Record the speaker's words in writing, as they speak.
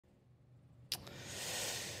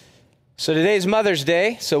So today's Mother's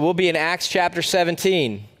Day, so we'll be in Acts chapter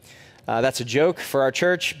 17. That's a joke for our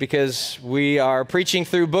church because we are preaching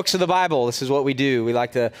through books of the Bible. This is what we do. We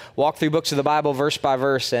like to walk through books of the Bible verse by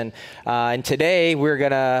verse, and today we're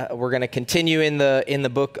gonna continue in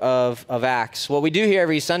the book of Acts. What we do here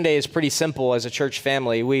every Sunday is pretty simple as a church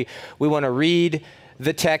family. We want to read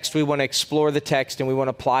the text, we want to explore the text, and we want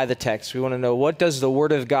to apply the text. We want to know, what does the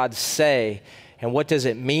Word of God say? And what does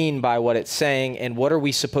it mean by what it's saying? And what are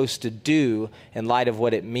we supposed to do in light of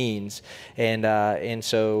what it means? And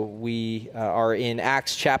so we are in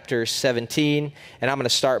Acts chapter 17. And I'm going to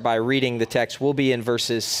start by reading the text. We'll be in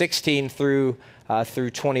verses 16 through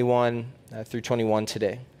 21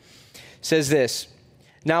 today. It says this: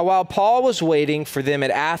 Now while Paul was waiting for them at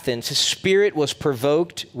Athens, his spirit was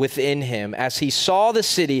provoked within him as he saw the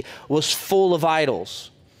city was full of idols.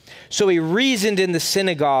 So he reasoned in the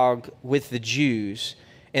synagogue with the Jews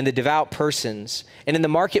and the devout persons, and in the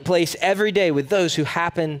marketplace every day with those who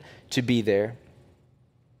happened to be there.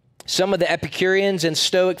 Some of the Epicureans and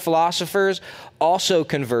Stoic philosophers also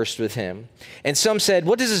conversed with him. And some said,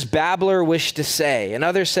 "What does this babbler wish to say?" And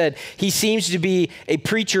others said, "He seems to be a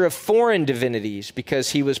preacher of foreign divinities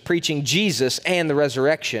because he was preaching Jesus and the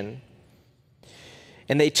resurrection."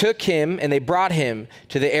 And they took him and they brought him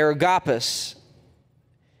to the Areopagus.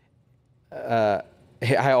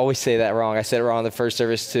 I always say that wrong. I said it wrong in the first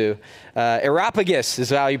service too. Areopagus is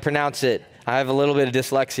how you pronounce it. I have a little bit of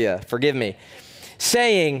dyslexia. Forgive me.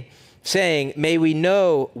 Saying, "May we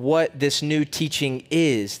know what this new teaching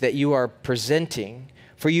is that you are presenting?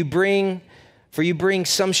 For you bring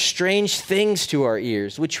some strange things to our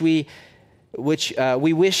ears, which we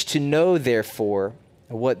wish to know, therefore,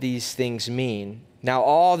 what these things mean." Now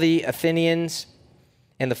all the Athenians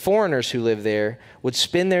and the foreigners who live there would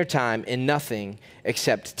spend their time in nothing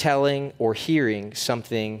except telling or hearing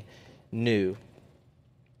something new.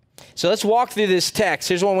 So let's walk through this text.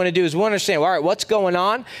 Here's what I want to do is we want to understand, all right, what's going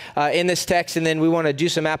on in this text, and then we want to do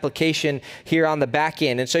some application here on the back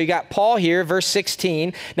end. And so you got Paul here, verse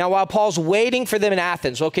 16. Now while Paul's waiting for them in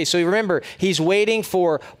Athens, okay, so you remember, he's waiting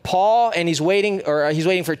for Paul, and he's waiting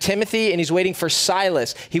for Timothy, and he's waiting for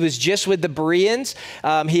Silas. He was just with the Bereans.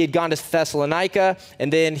 He had gone to Thessalonica,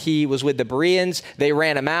 and then he was with the Bereans. They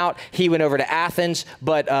ran him out. He went over to Athens,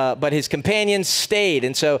 but his companions stayed,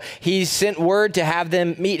 and so he sent word to have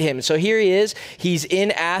them meet him. So here he is. He's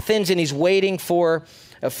in Athens, and he's waiting for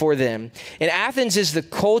them. And Athens is the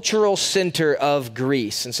cultural center of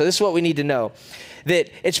Greece. And so this is what we need to know, that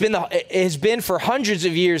it has been for hundreds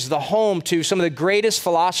of years the home to some of the greatest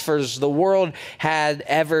philosophers the world had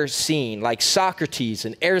ever seen, like Socrates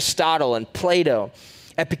and Aristotle and Plato,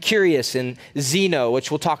 Epicurus and Zeno,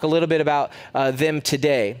 which we'll talk a little bit about them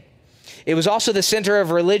today. It was also the center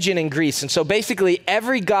of religion in Greece. And so basically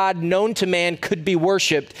every god known to man could be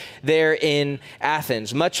worshiped there in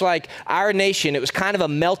Athens. Much like our nation, it was kind of a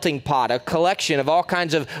melting pot, a collection of all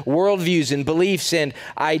kinds of worldviews and beliefs and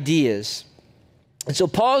ideas. And so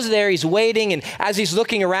Paul's there, he's waiting, and as he's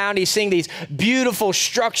looking around, he's seeing these beautiful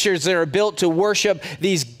structures that are built to worship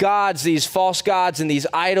these gods, these false gods and these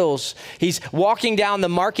idols. He's walking down the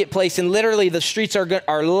marketplace, and literally the streets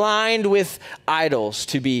are lined with idols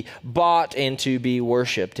to be bought and to be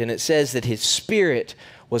worshiped. And it says that his spirit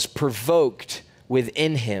was provoked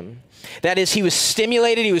within him. That is, he was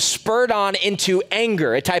stimulated, he was spurred on into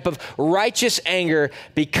anger, a type of righteous anger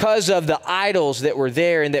because of the idols that were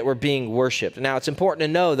there and that were being worshiped. Now, it's important to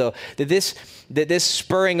know, though, that this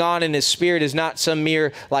spurring on in his spirit is not some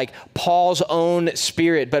mere, like, Paul's own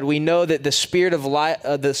spirit, but we know that the spirit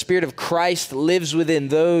of Christ lives within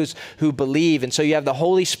those who believe. And so you have the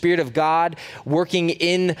Holy Spirit of God working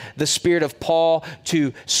in the spirit of Paul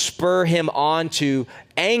to spur him on to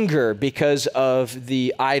anger because of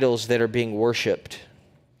the idols that are being worshiped.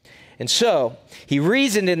 And so he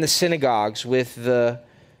reasoned in the synagogues with the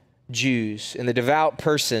Jews and the devout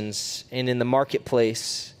persons and in the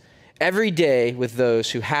marketplace every day with those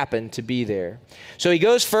who happen to be there. So he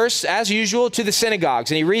goes first, as usual, to the synagogues,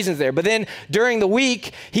 and he reasons there. But then during the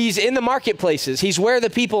week, he's in the marketplaces. He's where the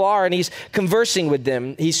people are, and he's conversing with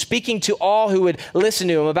them. He's speaking to all who would listen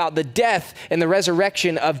to him about the death and the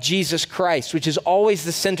resurrection of Jesus Christ, which is always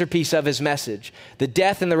the centerpiece of his message, the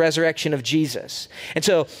death and the resurrection of Jesus. And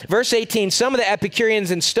so, verse 18, some of the Epicureans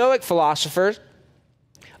and Stoic philosophers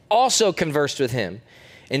also conversed with him.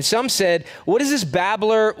 And some said, "What does this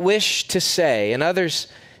babbler wish to say?" And others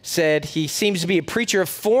said, "He seems to be a preacher of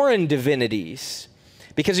foreign divinities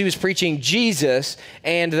because he was preaching Jesus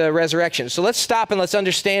and the resurrection." So let's stop and let's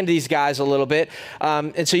understand these guys a little bit.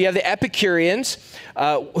 And so you have the Epicureans,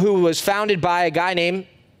 who was founded by a guy named,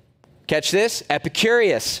 catch this,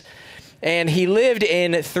 Epicurus. And he lived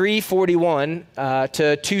in 341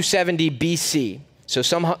 to 270 BC, so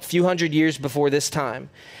some few hundred years before this time.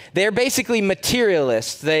 They're basically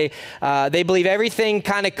materialists. They believe everything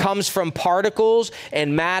kind of comes from particles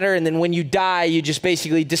and matter, and then when you die, you just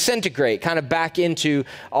basically disintegrate, kind of back into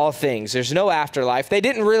all things. There's no afterlife. They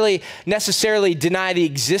didn't really necessarily deny the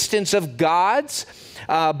existence of gods,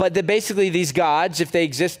 but basically these gods, if they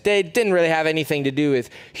exist, they didn't really have anything to do with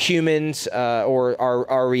humans or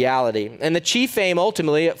our reality. And the chief aim,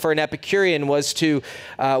 ultimately, for an Epicurean was to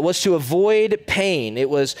avoid pain. It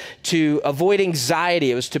was to avoid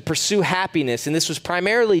anxiety. It was to pursue happiness. And this was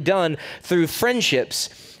primarily done through friendships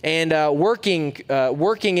and working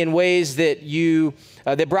in ways that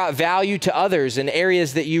that brought value to others in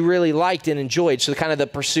areas that you really liked and enjoyed. So kind of the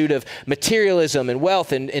pursuit of materialism and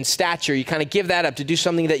wealth and stature, you kind of give that up to do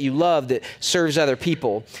something that you love that serves other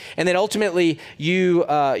people. And then ultimately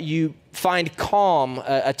you find calm,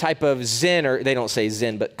 a type of zen, or they don't say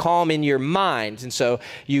zen, but calm in your mind. And so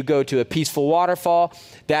you go to a peaceful waterfall.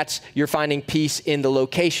 You're finding peace in the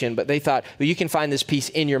location. But they thought, well, you can find this peace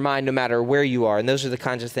in your mind no matter where you are. And those are the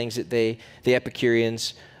kinds of things that the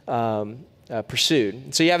Epicureans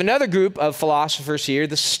pursued. So you have another group of philosophers here,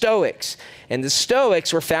 the Stoics. And the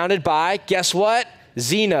Stoics were founded by, guess what?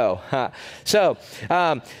 Zeno. So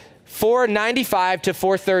 495 to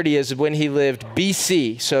 430 is when he lived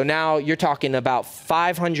BC. So now you're talking about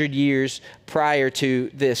 500 years prior to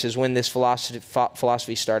this is when this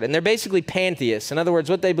philosophy started. And they're basically pantheists. In other words,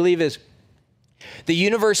 what they believe is the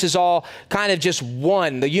universe is all kind of just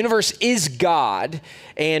one. The universe is God,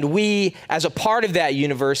 and we, as a part of that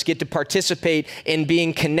universe, get to participate in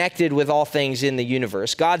being connected with all things in the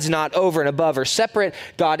universe. God's not over and above or separate.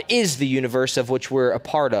 God is the universe of which we're a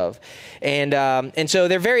part of. And so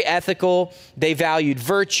they're very ethical. They valued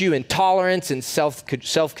virtue and tolerance and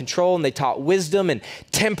self-control, and they taught wisdom and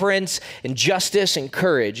temperance and justice and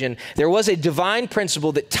courage. And there was a divine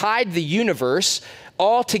principle that tied the universe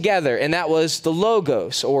all together, and that was the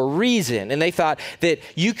logos, or reason. And they thought that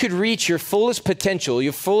you could reach your fullest potential,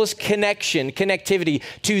 your fullest connectivity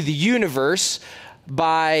to the universe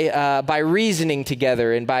by reasoning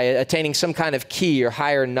together and by attaining some kind of key or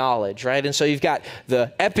higher knowledge, right? And so you've got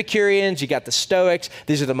the Epicureans, you got the Stoics.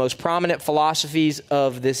 These are the most prominent philosophies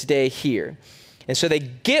of this day here. And so they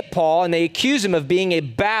get Paul and they accuse him of being a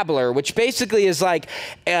babbler, which basically is like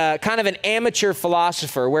kind of an amateur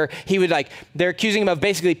philosopher where they're accusing him of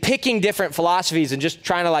basically picking different philosophies and just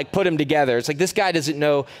trying to put them together. It's like this guy doesn't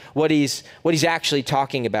know what he's actually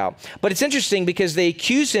talking about. But it's interesting because they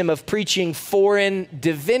accuse him of preaching foreign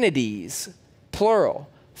divinities, plural,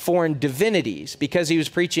 foreign divinities, because he was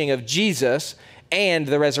preaching of Jesus and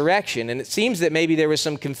the resurrection. And it seems that maybe there was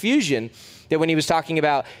some confusion that when he was talking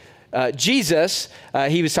about Jesus,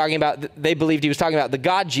 they believed he was talking about the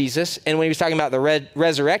God Jesus. And when he was talking about the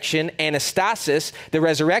resurrection, anastasis, the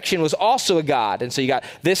resurrection was also a God. And so you got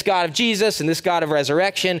this God of Jesus and this God of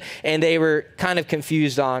resurrection, and they were kind of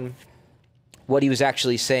confused on what he was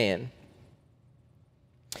actually saying.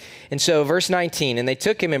 And so verse 19, and they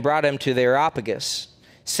took him and brought him to the Areopagus,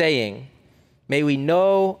 saying, may we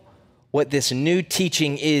know what this new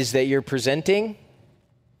teaching is that you're presenting?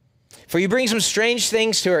 For you bring some strange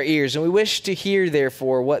things to our ears, and we wish to hear,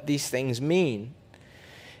 therefore, what these things mean.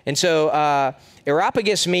 And so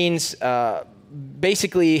Areopagus means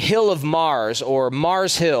basically hill of Mars, or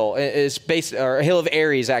Mars Hill, or hill of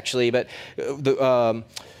Ares, actually. But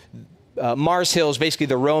Mars Hill is basically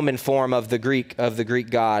the Roman form of the Greek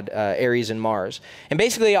god Ares and Mars. And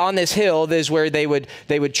basically on this hill is where they would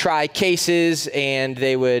try cases, and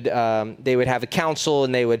they would have a council,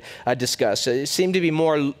 and they would discuss. So it seemed to be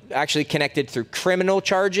more actually connected through criminal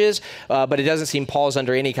charges, but it doesn't seem Paul's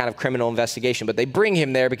under any kind of criminal investigation. But they bring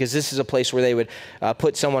him there because this is a place where they would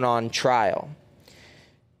put someone on trial.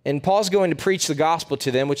 And Paul's going to preach the gospel to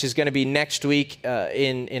them, which is going to be next week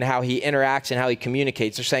in how he interacts and how he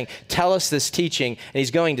communicates. They're saying, tell us this teaching, and he's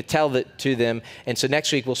going to tell it to them. And so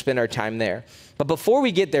next week we'll spend our time there. But before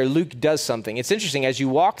we get there, Luke does something. It's interesting. As you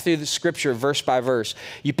walk through the scripture verse by verse,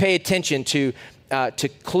 you pay attention to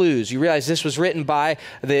clues. You realize this was written by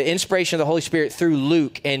the inspiration of the Holy Spirit through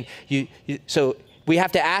Luke. And so we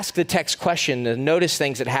have to ask the text question to notice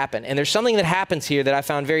things that happen. And there's something that happens here that I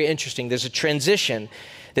found very interesting. There's a transition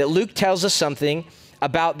that Luke tells us something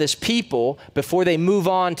about this people before he moves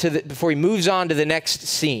on to the next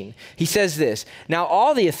scene. He says this, now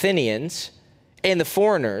all the Athenians and the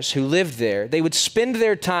foreigners who lived there, they would spend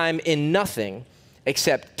their time in nothing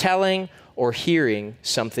except telling or hearing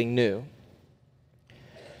something new.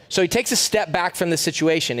 So he takes a step back from the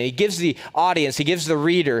situation and he gives the audience, he gives the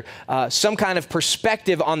reader some kind of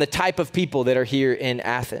perspective on the type of people that are here in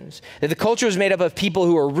Athens. That the culture was made up of people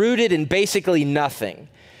who are rooted in basically nothing.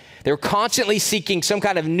 They were constantly seeking some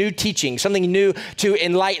kind of new teaching, something new to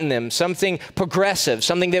enlighten them, something progressive,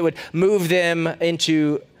 something that would move them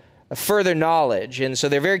into further knowledge. And so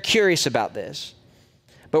they're very curious about this.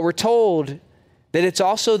 But we're told that it's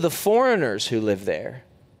also the foreigners who live there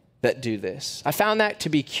that do this. I found that to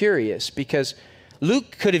be curious because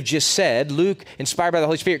Luke could have just said, Luke, inspired by the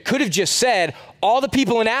Holy Spirit, could have just said, all the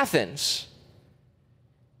people in Athens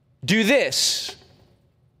do this.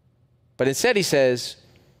 But instead he says,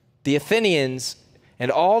 the Athenians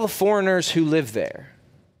and all the foreigners who live there.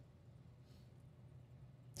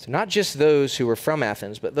 So not just those who were from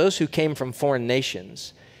Athens, but those who came from foreign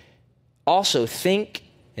nations also think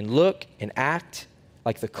and look and act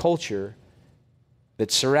like the culture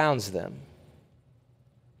that surrounds them.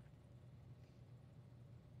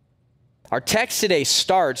 Our text today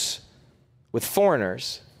starts with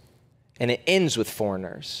foreigners and it ends with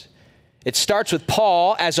foreigners. It starts with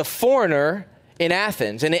Paul as a foreigner in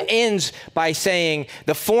Athens and it ends by saying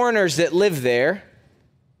the foreigners that live there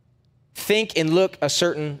think and look a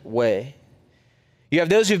certain way. You have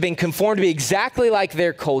those who've been conformed to be exactly like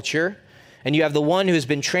their culture, and you have the one who has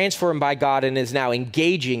been transformed by God and is now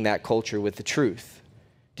engaging that culture with the truth.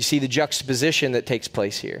 Do you see the juxtaposition that takes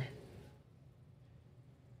place here?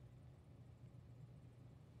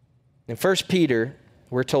 In 1 Peter,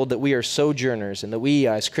 we're told that we are sojourners and that we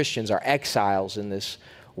as Christians are exiles in this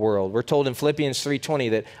world. We're told in Philippians 3:20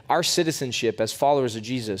 that our citizenship as followers of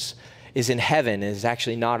Jesus is in heaven and is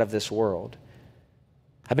actually not of this world.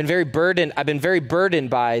 I've been very burdened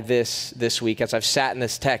by this week as I've sat in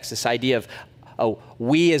this text, this idea of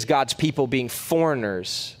we as God's people being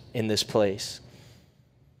foreigners in this place.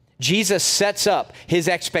 Jesus sets up his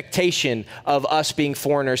expectation of us being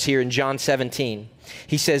foreigners here in John 17.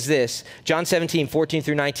 He says this, John 17, 14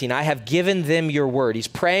 through 19, I have given them your word. He's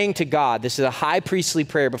praying to God. This is a high priestly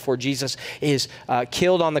prayer before Jesus is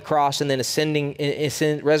killed on the cross and then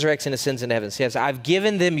resurrects and ascends into heaven. He says, I've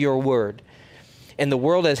given them your word, and the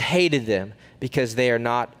world has hated them because they are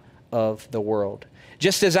not of the world.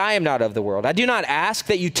 Just as I am not of the world. I do not ask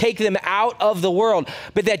that you take them out of the world,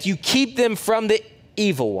 but that you keep them from the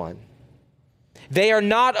evil one. They are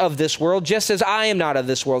not of this world, just as I am not of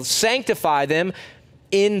this world. Sanctify them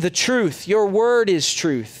in the truth. Your word is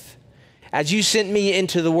truth. As you sent me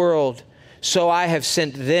into the world, so I have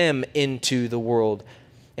sent them into the world.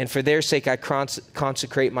 And for their sake I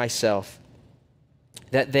consecrate myself,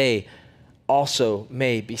 that they also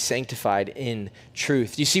may be sanctified in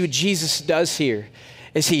truth. You see what Jesus does here?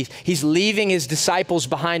 Is he's leaving his disciples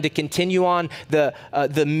behind to continue on the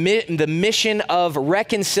mission of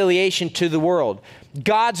reconciliation to the world.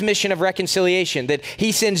 God's mission of reconciliation, that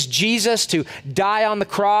he sends Jesus to die on the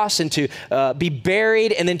cross and to be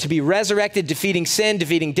buried and then to be resurrected, defeating sin,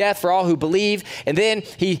 defeating death for all who believe. And then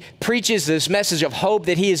he preaches this message of hope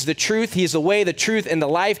that he is the truth. He is the way, the truth, and the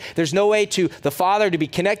life. There's no way to the Father to be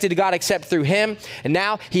connected to God except through him. And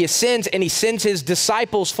now he ascends and he sends his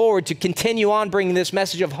disciples forward to continue on bringing this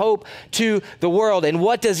message of hope to the world. And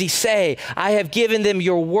what does he say? I have given them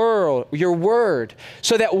your word,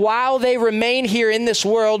 so that while they remain here in this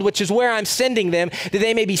world, which is where I'm sending them, that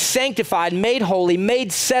they may be sanctified, made holy,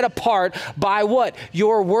 made set apart by what?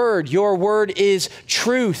 Your word. Your word is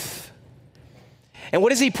truth. And what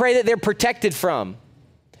does he pray that they're protected from?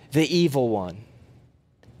 The evil one.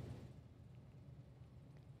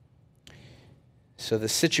 So the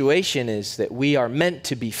situation is that we are meant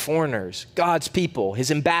to be foreigners, God's people,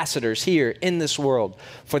 his ambassadors here in this world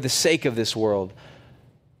for the sake of this world.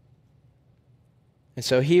 And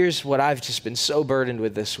so here's what I've just been so burdened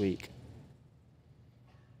with this week.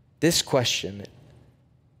 This question,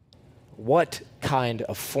 what kind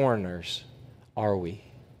of foreigners are we?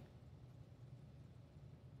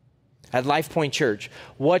 At Lifepoint Church,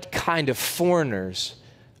 what kind of foreigners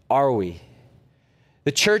are we?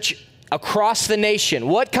 The church across the nation,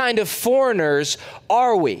 what kind of foreigners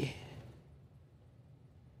are we?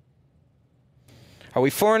 Are we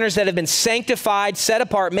foreigners that have been sanctified, set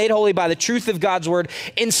apart, made holy by the truth of God's word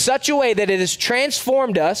in such a way that it has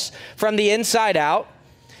transformed us from the inside out,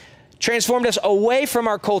 transformed us away from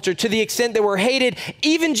our culture to the extent that we're hated,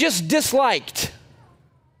 even just disliked?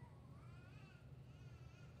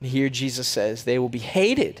 And here Jesus says they will be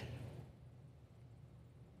hated.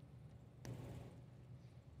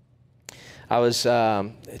 It's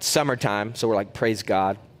summertime, so we're like, praise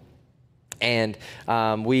God. And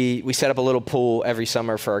we set up a little pool every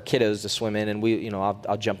summer for our kiddos to swim in, and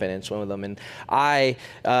I'll jump in and swim with them. And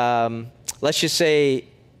let's just say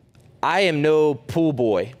I am no pool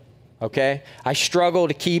boy, okay? I struggle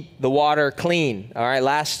to keep the water clean, all right?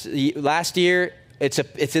 Last year,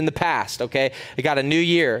 it's in the past, okay? I got a new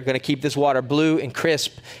year, going to keep this water blue and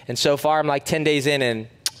crisp. And so far, I'm like 10 days in and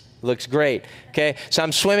looks great, okay? So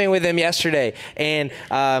I'm swimming with him yesterday, and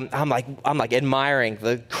I'm like admiring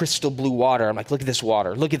the crystal blue water. I'm like, look at this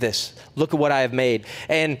water. Look at this. Look at what I have made.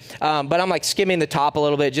 And but I'm like skimming the top a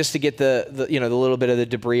little bit just to get the little bit of the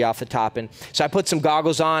debris off the top. And so I put some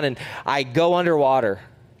goggles on, and I go underwater,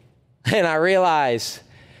 and I realize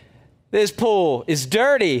this pool is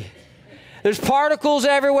dirty. There's particles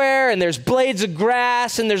everywhere, and there's blades of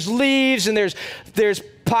grass, and there's leaves, and there's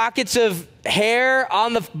pockets of hair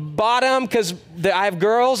on the bottom because I have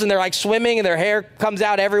girls, and they're like swimming, and their hair comes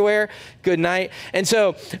out everywhere. Good night. And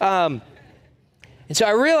so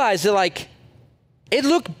I realized that like it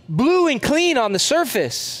looked blue and clean on the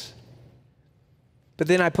surface, but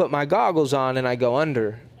then I put my goggles on and I go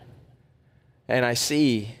under, and I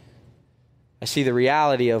see the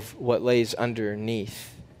reality of what lays underneath.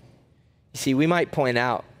 You see, we might point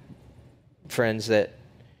out, friends, that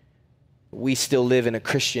we still live in a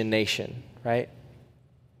Christian nation, right?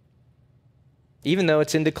 Even though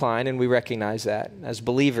it's in decline, and we recognize that as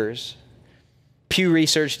believers. Pew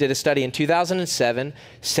Research did a study in 2007,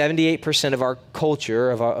 78% of our culture,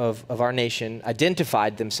 of our nation,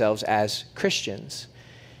 identified themselves as Christians,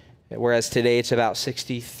 whereas today it's about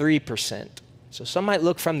 63%. So some might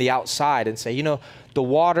look from the outside and say, the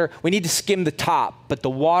water, we need to skim the top, but the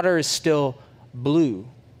water is still blue.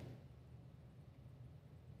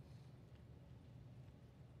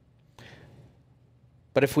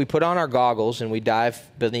 But if we put on our goggles and we dive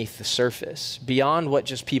beneath the surface, beyond what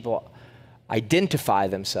just people identify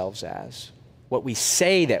themselves as, what we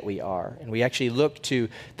say that we are, and we actually look to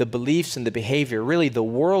the beliefs and the behavior, really the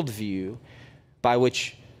worldview by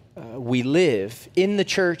which we live in the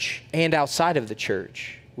church and outside of the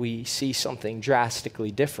church, we see something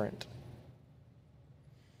drastically different.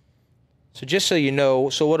 So just so you know,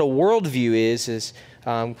 so what a worldview is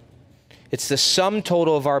it's the sum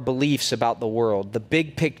total of our beliefs about the world, the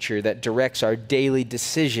big picture that directs our daily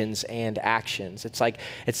decisions and actions.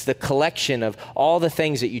 It's the collection of all the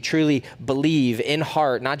things that you truly believe in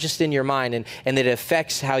heart, not just in your mind, and that it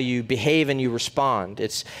affects how you behave and you respond.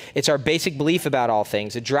 It's our basic belief about all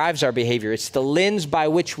things. It drives our behavior. It's the lens by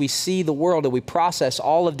which we see the world, and we process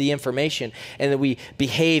all of the information, and that we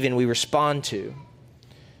behave and we respond to.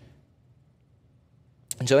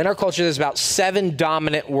 And so in our culture, there's about 7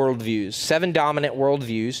 dominant worldviews.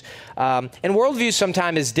 And worldviews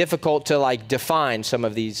sometimes is difficult to define some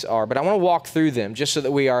of these are, but I want to walk through them just so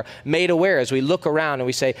that we are made aware as we look around and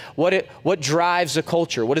we say, what drives a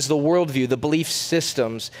culture? What is the worldview, the belief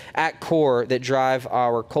systems at core that drive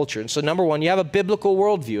our culture? And so number 1, you have a biblical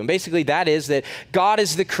worldview. And basically that is that God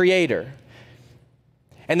is the creator.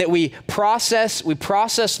 And that we process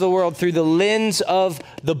the world through the lens of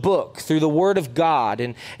the book, through the Word of God,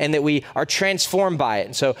 and that we are transformed by it.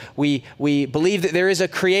 And so we believe that there is a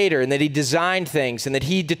creator and that he designed things and that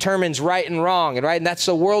he determines right and wrong, and that's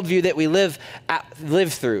the worldview that we live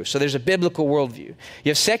through. So there's a biblical worldview.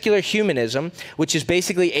 You have secular humanism, which is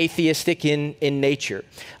basically atheistic in nature.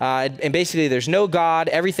 And basically there's no God,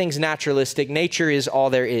 everything's naturalistic, nature is all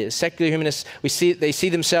there is. Secular humanists, they see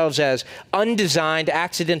themselves as undesigned,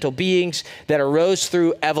 accidental beings that arose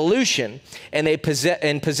through evolution,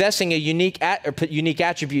 and possessing a unique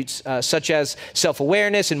attributes such as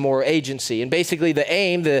self-awareness and moral agency. And basically, the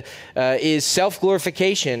aim is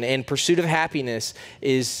self-glorification and pursuit of happiness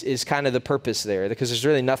is kind of the purpose there, because there's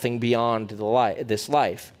really nothing beyond this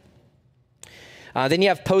life. Then you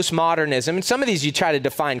have postmodernism, and some of these you try to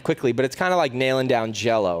define quickly, but it's kind of like nailing down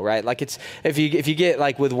Jell-O, right? Like it's if you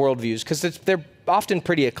get with worldviews, because they're often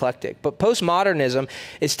pretty eclectic. But postmodernism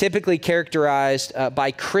is typically characterized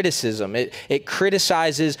by criticism. It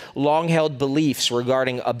criticizes long-held beliefs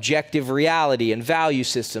regarding objective reality and value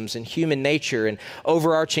systems and human nature and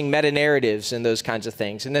overarching meta-narratives and those kinds of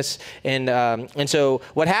things. And so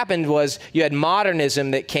what happened was you had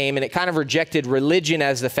modernism that came, and it kind of rejected religion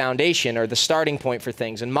as the foundation or the starting point for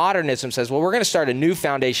things. And modernism says, well, we're going to start a new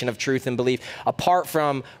foundation of truth and belief apart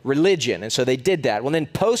from religion. And so they did that. Well, then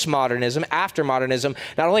postmodernism, after modernism,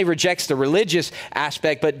 not only rejects the religious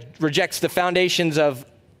aspect, but rejects the foundations of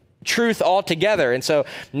truth altogether. And so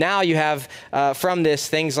now you have from this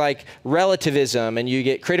things like relativism, and you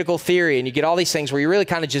get critical theory, and you get all these things where you're really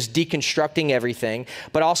kind of just deconstructing everything,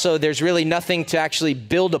 but also there's really nothing to actually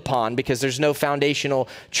build upon because there's no foundational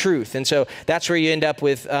truth. And so that's where you end up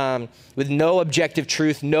with no objective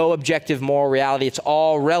truth, no objective moral reality. It's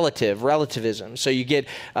all relativism. So you get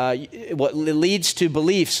what leads to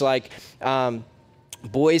beliefs like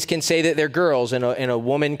boys can say that they're girls, and a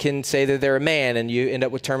woman can say that they're a man, and you end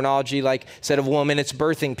up with terminology like instead of woman, it's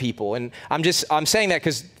birthing people. And I'm saying that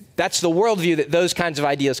because that's the worldview that those kinds of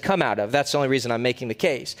ideas come out of. That's the only reason I'm making the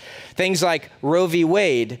case. Things like Roe v.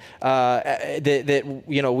 Wade,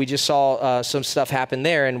 we just saw some stuff happen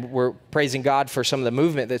there, and we're praising God for some of the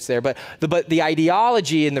movement that's there. But the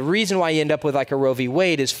ideology and the reason why you end up with like a Roe v.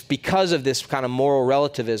 Wade is because of this kind of moral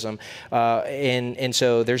relativism, and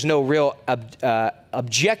so there's no real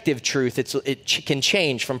objective truth. It can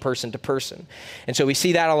change from person to person. And so we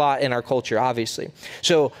see that a lot in our culture, obviously.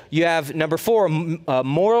 So you have number 4,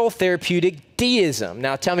 moral therapeutic deism.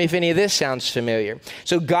 Now tell me if any of this sounds familiar.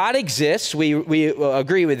 So God exists, we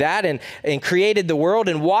agree with that, and created the world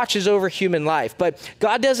and watches over human life. But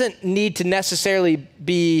God doesn't need to necessarily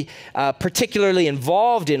be particularly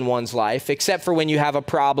involved in one's life, except for when you have a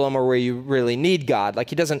problem or where you really need God. Like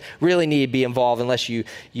he doesn't really need to be involved unless you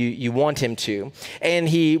want him to. And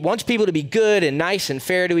he wants people to be good and nice and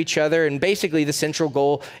fair to each other. And basically the central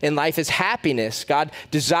goal in life is happiness. God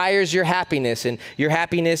desires your happiness, and your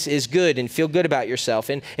happiness is good, and feel good about yourself.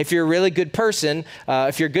 And if you're a really good person,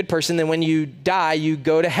 then when you die, you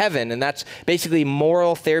go to heaven. And that's basically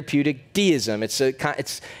moral therapeutic deism. It's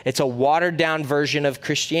a watered down version of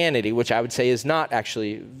Christianity, which I would say is not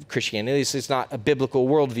actually Christianity. It's not a biblical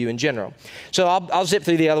worldview in general. So I'll zip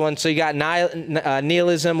through the other ones. So you got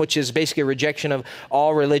nihilism, which is basically a rejection of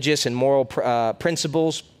all religious and moral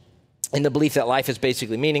principles, in the belief that life is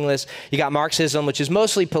basically meaningless. You got Marxism, which is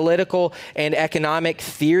mostly political and economic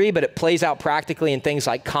theory, but it plays out practically in things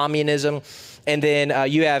like communism. And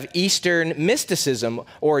then you have Eastern mysticism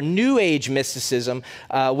or New Age mysticism,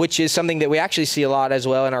 which is something that we actually see a lot as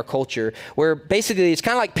well in our culture, where basically it's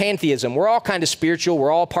kind of like pantheism. We're all kind of spiritual.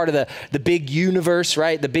 We're all part of the big universe,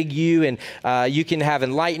 right? The big you, and you can have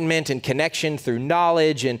enlightenment and connection through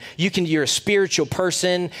knowledge, and you're a spiritual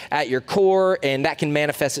person at your core, and that can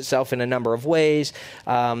manifest itself in a number of ways.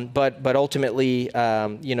 But ultimately,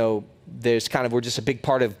 we're just a big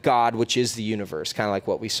part of God, which is the universe, kind of like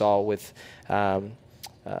what we saw with some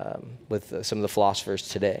of the philosophers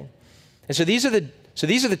today. And so these are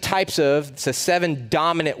the types of the 7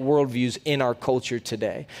 dominant worldviews in our culture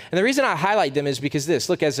today. And the reason I highlight them is because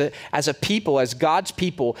look, as a people, as God's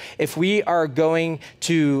people, if we are going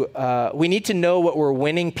to, we need to know what we're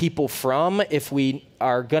winning people from if we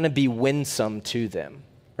are going to be winsome to them.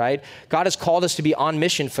 Right? God has called us to be on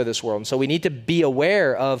mission for this world. And so we need to be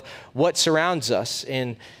aware of what surrounds us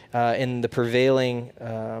in the prevailing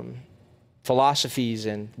philosophies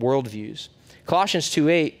and worldviews. Colossians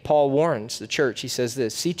 2:8, Paul warns the church. He says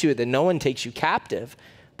this: see to it that no one takes you captive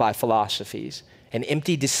by philosophies and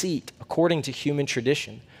empty deceit according to human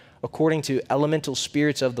tradition, according to elemental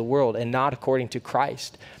spirits of the world, and not according to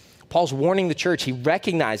Christ. Paul's warning the church. He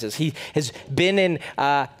recognizes, he has been in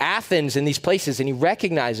Athens and these places, and he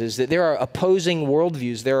recognizes that there are opposing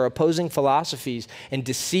worldviews, there are opposing philosophies and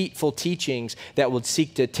deceitful teachings that would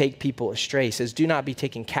seek to take people astray. He says, do not be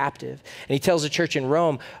taken captive. And he tells the church in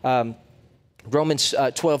Rome, Romans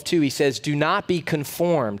 12:2, he says, do not be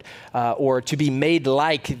conformed or to be made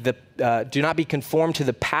like do not be conformed to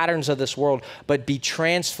the patterns of this world, but be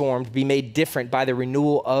transformed, be made different by the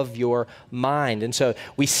renewal of your mind. And so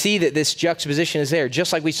we see that this juxtaposition is there,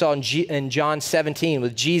 just like we saw in John 17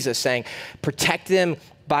 with Jesus saying, protect them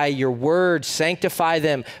by your word, sanctify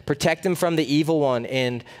them, protect them from the evil one,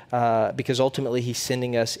 and because ultimately he's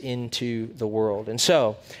sending us into the world. And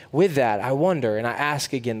so with that, I wonder, and I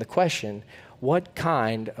ask again the question, what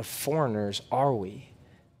kind of foreigners are we?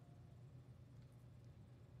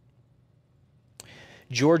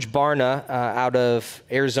 George Barna out of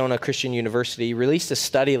Arizona Christian University released a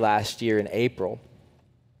study last year in April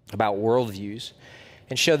about worldviews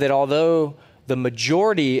and showed that although the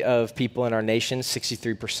majority of people in our nation,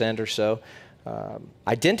 63% or so,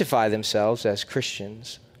 identify themselves as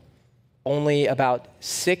Christians, only about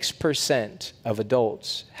 6% of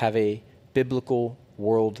adults have a biblical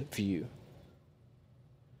worldview.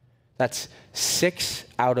 That's 6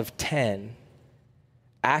 out of 10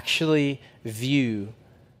 actually view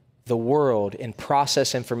the world and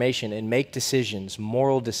process information and make decisions,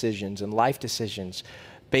 moral decisions and life decisions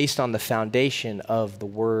based on the foundation of the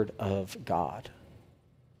Word of God.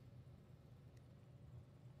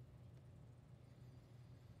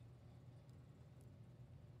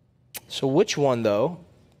 So which one, though,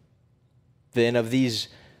 then of these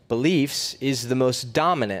beliefs is the most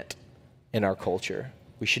dominant in our culture?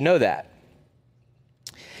 We should know that.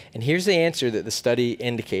 And here's the answer that the study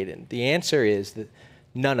indicated. The answer is that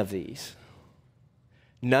none of these.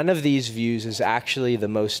 none of these views is actually the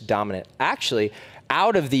most dominant. Actually,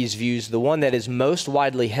 out of these views, the one that is most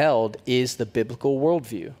widely held is the biblical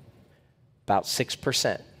worldview, about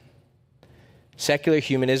 6%. Secular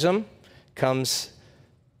humanism comes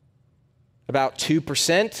about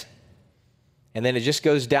 2%, and then it just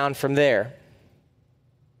goes down from there.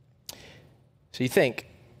 So you think,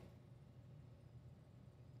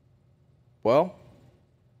 well,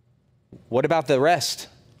 what about the rest?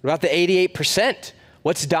 What about the 88%?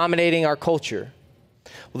 What's dominating our culture?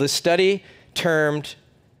 Well, the study termed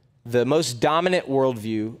the most dominant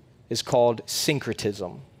worldview is called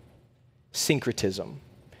syncretism. Syncretism.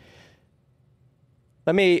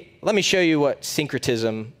 Let me show you what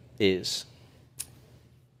syncretism is.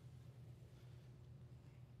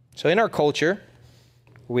 So in our culture,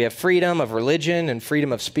 we have freedom of religion and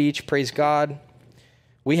freedom of speech, praise God.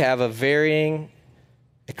 We have a varying,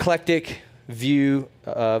 eclectic view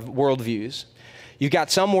of worldviews. You've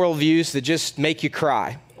got some worldviews that just make you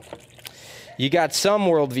cry. You got some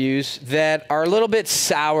worldviews that are a little bit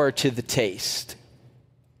sour to the taste.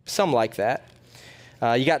 Some like that.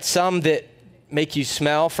 You got some that make you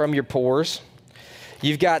smell from your pores.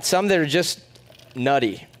 You've got some that are just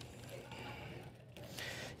nutty.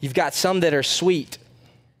 You've got some that are sweet,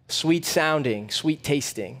 sweet sounding, sweet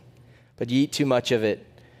tasting, but you eat too much of it,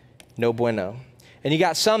 no bueno. And you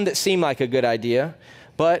got some that seem like a good idea,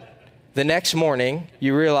 but the next morning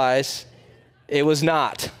you realize it was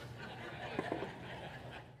not.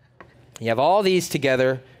 You have all these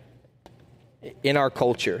together in our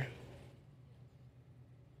culture.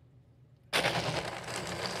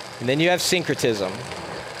 And then you have syncretism.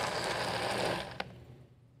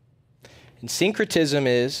 And syncretism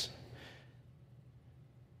is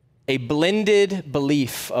a blended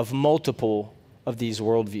belief of multiple of these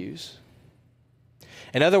worldviews.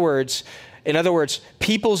 In other words,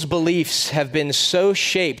 people's beliefs have been so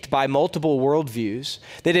shaped by multiple worldviews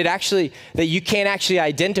that you can't actually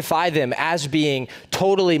identify them as being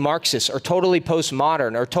totally Marxist or totally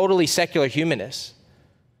postmodern or totally secular humanist.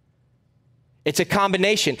 It's a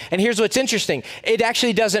combination. And here's what's interesting. It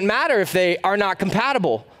actually doesn't matter if they are not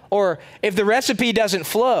compatible or if the recipe doesn't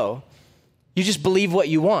flow. You just believe what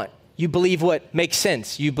you want. You believe what makes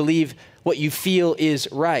sense. You believe what you feel is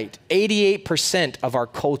right. 88% of our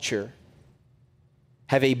culture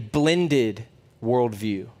have a blended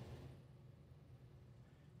worldview.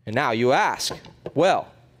 And now you ask,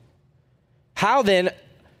 well, how then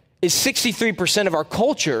is 63% of our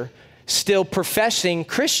culture still professing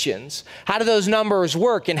Christians? How do those numbers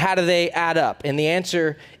work and how do they add up? And the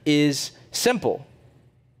answer is simple.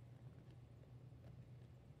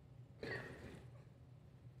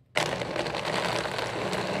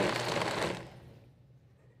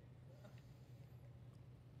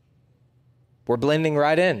 We're blending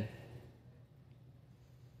right in.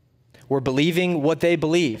 We're believing what they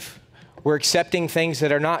believe. We're accepting things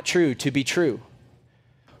that are not true to be true.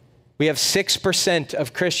 We have 6%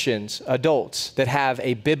 of Christians, adults, that have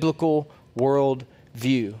a biblical world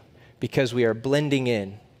view because we are blending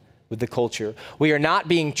in with the culture. We are not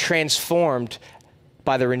being transformed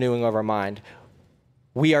by the renewing of our mind.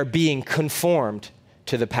 We are being conformed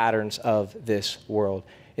to the patterns of this world,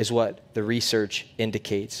 is what the research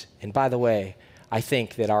indicates. And by the way, I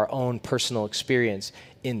think that our own personal experience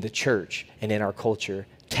in the church and in our culture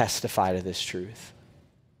testify to this truth.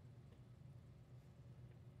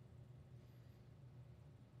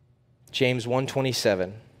 James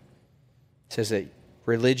 1:27 says that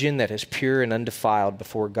religion that is pure and undefiled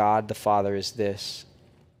before God the Father is this: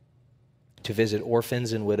 to visit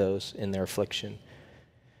orphans and widows in their affliction,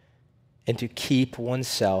 and to keep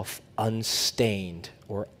oneself unstained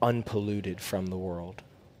or unpolluted from the world.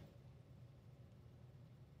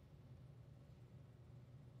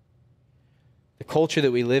 The culture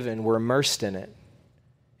that we live in, we're immersed in it.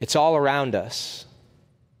 It's all around us.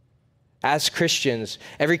 As Christians,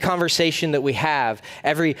 every conversation that we have,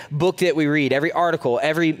 every book that we read, every article,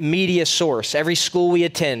 every media source, every school we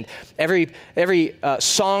attend, every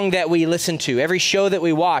song that we listen to, every show that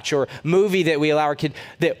we watch or movie that we allow our kids,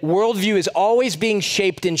 that worldview is always being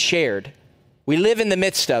shaped and shared. We live in the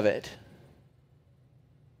midst of it.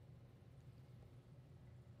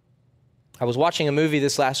 I was watching a movie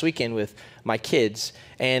this last weekend with my kids,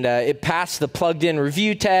 and it passed the plugged-in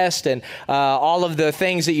review test and all of the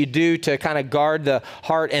things that you do to kind of guard the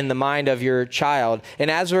heart and the mind of your child. And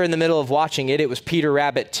as we're in the middle of watching it, it was Peter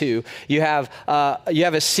Rabbit 2. You have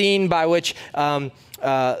a scene by which one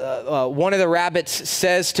of the rabbits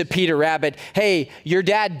says to Peter Rabbit, "Hey, your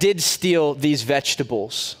dad did steal these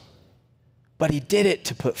vegetables, but he did it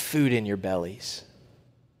to put food in your bellies."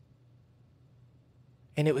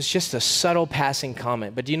 And it was just a subtle passing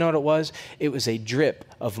comment. But do you know what it was? It was a drip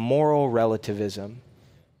of moral relativism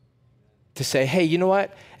to say, hey, you know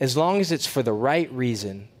what? As long as it's for the right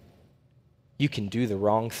reason, you can do the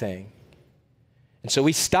wrong thing. And so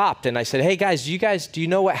we stopped, and I said, hey, guys, do you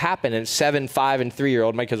know what happened? And 7, 5, and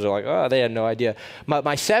 3-year-old, my kids are like, oh, they had no idea. My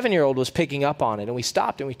 7-year-old was picking up on it, and we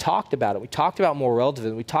stopped, and we talked about it. We talked about moral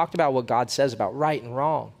relativism. We talked about what God says about right and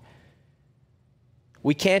wrong.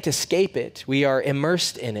 We can't escape it. We are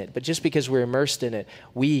immersed in it. But just because we're immersed in it,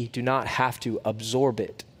 we do not have to absorb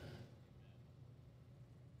it.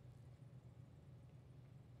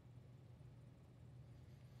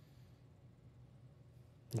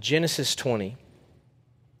 Genesis 20,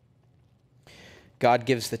 God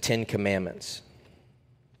gives the 10 commandments.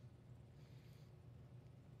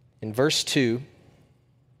 In verse 2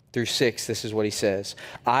 through 6, this is what he says.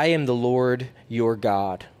 I am the Lord your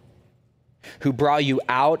God, who brought you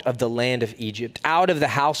out of the land of Egypt, out of the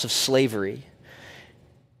house of slavery.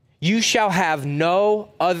 You shall have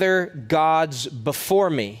no other gods before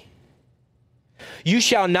me. You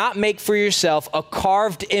shall not make for yourself a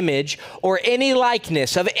carved image or any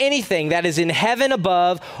likeness of anything that is in heaven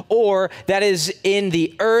above, or that is in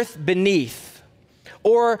the earth beneath,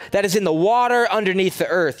 or that is in the water underneath the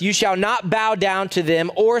earth. You shall not bow down to them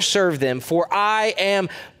or serve them, for I am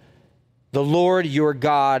the Lord your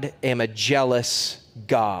God, am a jealous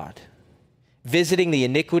God, visiting the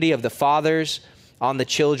iniquity of the fathers on the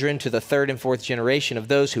children to the 3rd and 4th generation of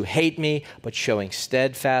those who hate me, but showing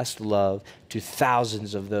steadfast love to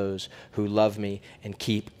thousands of those who love me and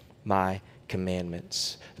keep my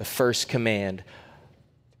commandments. The first command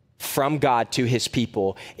from God to his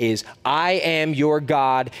people is, I am your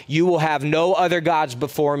God. You will have no other gods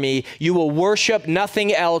before me. You will worship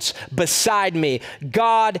nothing else beside me.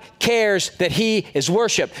 God cares that he is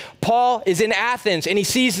worshiped. Paul is in Athens and he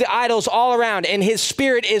sees the idols all around, and his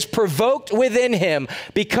spirit is provoked within him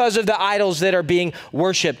because of the idols that are being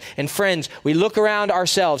worshiped. And friends, we look around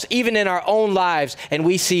ourselves, even in our own lives, and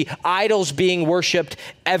we see idols being worshiped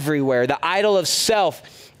everywhere. The idol of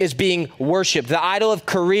self is being worshiped. The idol of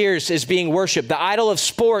careers is being worshiped. The idol of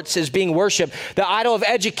sports is being worshiped. The idol of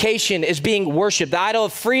education is being worshiped. The idol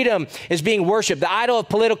of freedom is being worshiped. The idol of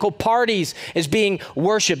political parties is being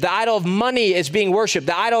worshiped. The idol of money is being worshiped.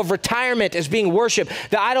 The idol of retirement is being worshiped.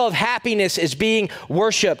 The idol of happiness is being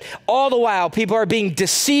worshiped. All the while, people are being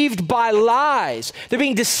deceived by lies. They're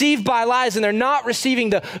being deceived by lies, and they're not receiving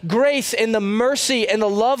the grace and the mercy and the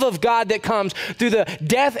love of God that comes through the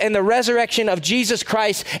death and the resurrection of Jesus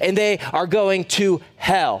Christ, and they are going to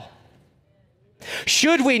hell.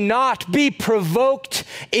 Should we not be provoked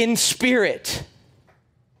in spirit?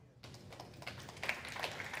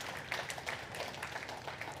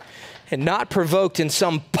 And not provoked in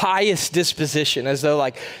some pious disposition, as though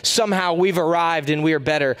like somehow we've arrived and we are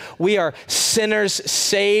better. We are sinners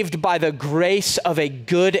saved by the grace of a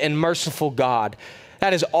good and merciful God.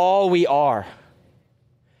 That is all we are.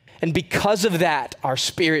 And because of that, our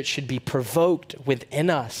spirit should be provoked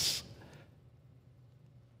within us.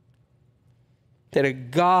 That a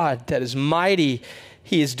God that is mighty,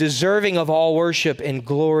 he is deserving of all worship and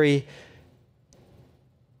glory.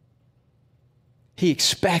 He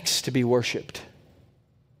expects to be worshiped.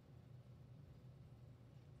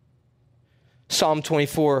 Psalm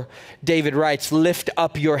 24, David writes, lift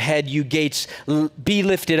up your head, you gates, be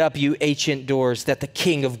lifted up, you ancient doors, that the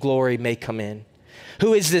King of glory may come in.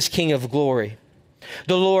 Who is this King of glory?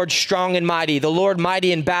 The Lord strong and mighty, the Lord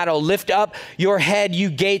mighty in battle. Lift up your head, you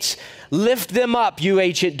gates. Lift them up, you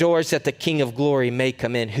ancient doors, that the King of glory may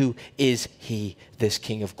come in. Who is he, this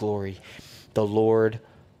King of glory? The Lord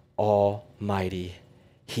Almighty.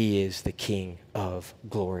 He is the King of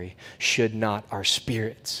glory. Should not our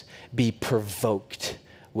spirits be provoked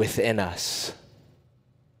within us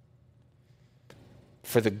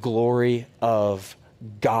for the glory of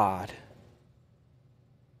God?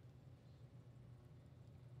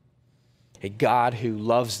 A God who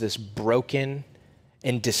loves this broken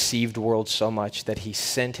and deceived world so much that he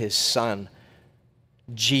sent his son,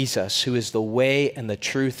 Jesus, who is the way and the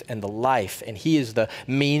truth and the life, and he is the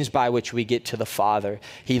means by which we get to the Father.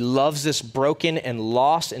 He loves this broken and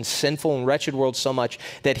lost and sinful and wretched world so much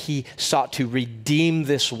that he sought to redeem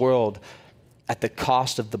this world at the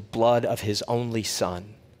cost of the blood of his only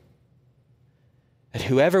Son. That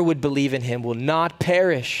whoever would believe in him will not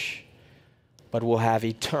perish, but will have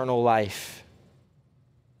eternal life.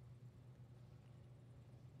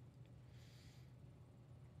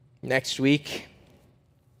 Next week,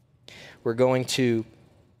 we're going to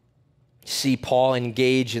see Paul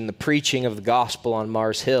engage in the preaching of the gospel on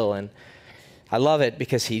Mars Hill. And I love it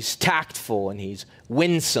because he's tactful and he's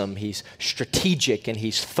winsome, he's strategic and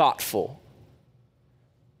he's thoughtful.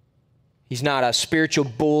 He's not a spiritual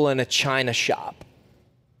bull in a china shop.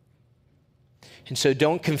 And so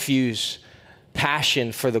don't confuse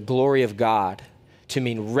passion for the glory of God to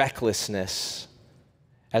mean recklessness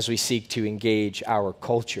as we seek to engage our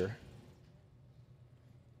culture.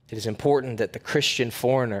 It is important that the Christian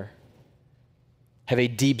foreigner have a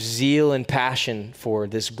deep zeal and passion for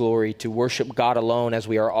this glory, to worship God alone as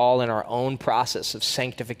we are all in our own process of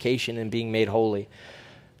sanctification and being made holy.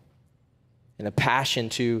 And a passion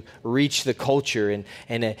to reach the culture and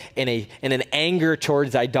an anger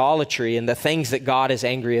towards idolatry and the things that God is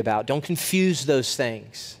angry about. Don't confuse those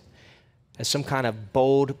things as some kind of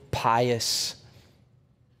bold, pious,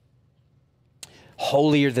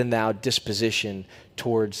 holier than thou disposition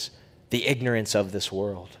towards the ignorance of this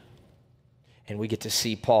world. And we get to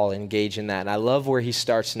see Paul engage in that. And I love where he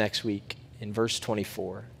starts next week in verse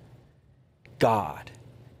 24. God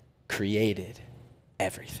created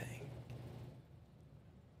everything.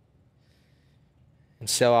 And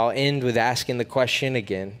so I'll end with asking the question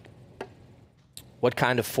again. What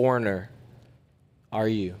kind of foreigner are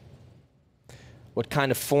you? What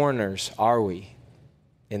kind of foreigners are we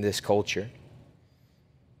in this culture?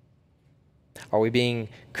 Are we being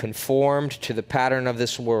conformed to the pattern of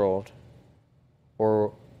this world?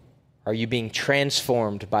 Or are you being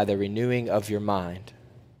transformed by the renewing of your mind?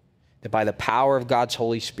 That by the power of God's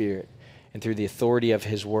Holy Spirit and through the authority of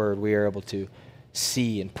his word, we are able to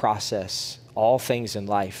see and process all things in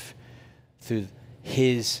life through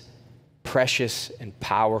his precious and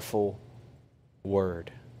powerful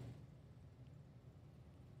word.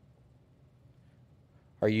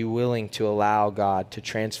 Are you willing to allow God to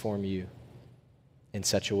transform you in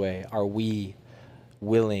such a way? Are we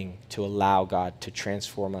willing to allow God to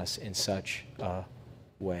transform us in such a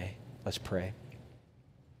way? Let's pray.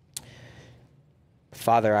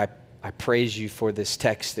 Father, I praise you for this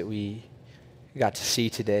text that we got to see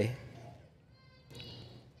today,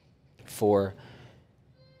 for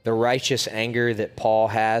the righteous anger that Paul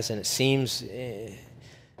has, and it seems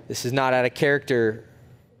this is not out of character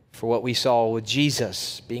for what we saw with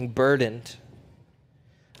Jesus being burdened.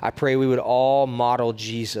 I pray we would all model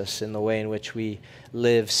Jesus in the way in which we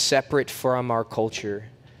live separate from our culture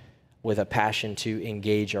with a passion to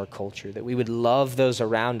engage our culture, that we would love those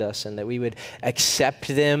around us and that we would accept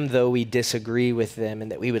them though we disagree with them,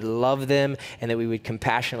 and that we would love them and that we would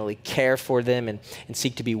compassionately care for them and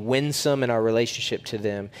seek to be winsome in our relationship to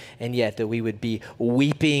them, and yet that we would be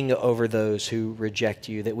weeping over those who reject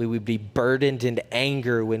you, that we would be burdened in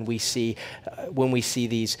anger when we see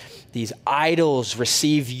these idols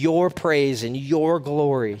receive your praise and your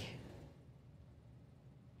glory.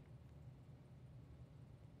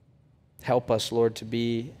 Help us, Lord, to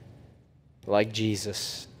be like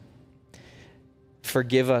Jesus.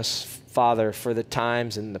 Forgive us, Father, for the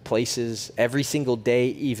times and the places, every single day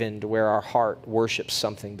even, to where our heart worships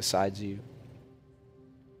something besides you,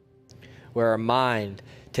 where our mind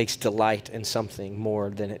takes delight in something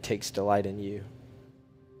more than it takes delight in you.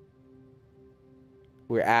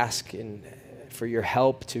 We're asking for your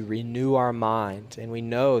help to renew our mind, and we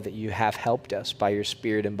know that you have helped us by your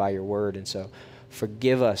Spirit and by your word, and so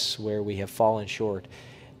forgive us where we have fallen short,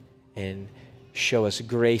 and show us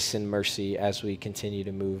grace and mercy as we continue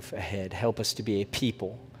to move ahead. Help us to be a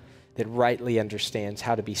people that rightly understands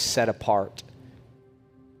how to be set apart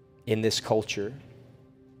in this culture,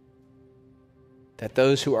 that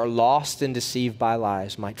those who are lost and deceived by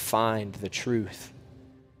lies might find the truth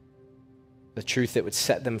that would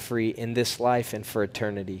set them free in this life and for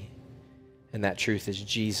eternity. And that truth is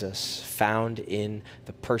Jesus, found in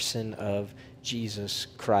the person of Jesus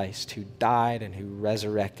Christ, who died and who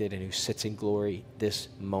resurrected and who sits in glory this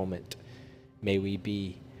moment. May we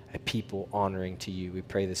be a people honoring to you. We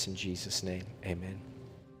pray this in Jesus' name. Amen.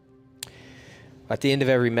 At the end of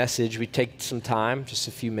every message, we take some time, just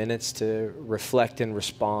a few minutes, to reflect and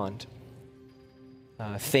respond,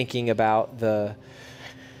 thinking about the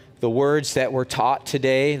words that were taught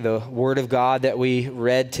today, the word of God that we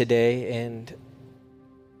read today. And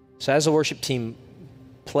so as the worship team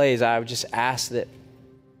plays, I would just ask that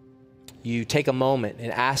you take a moment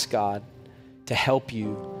and ask God to help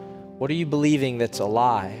you. What are you believing that's a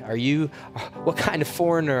lie? What kind of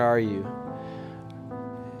foreigner are you?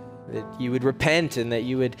 That you would repent and that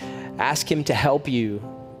you would ask him to help you,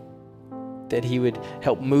 that he would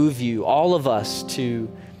help move you, all of us, to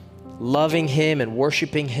loving him and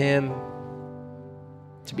worshiping him,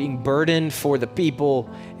 to being burdened for the people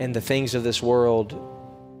and the things of this world.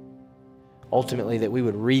 Ultimately, that we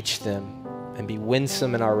would reach them and be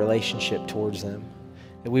winsome in our relationship towards them.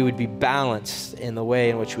 that we would be balanced in the way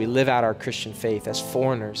in which we live out our Christian faith as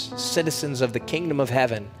foreigners, citizens of the kingdom of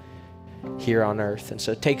heaven here on earth. And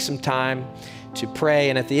so take some time to pray.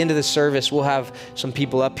 And at the end of the service, we'll have some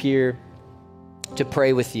people up here to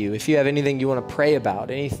pray with you. If you have anything you want to pray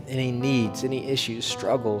about, any needs, any issues,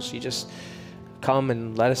 struggles, you just come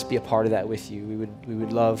and let us be a part of that with you. We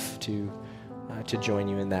would love to join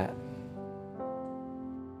you in that.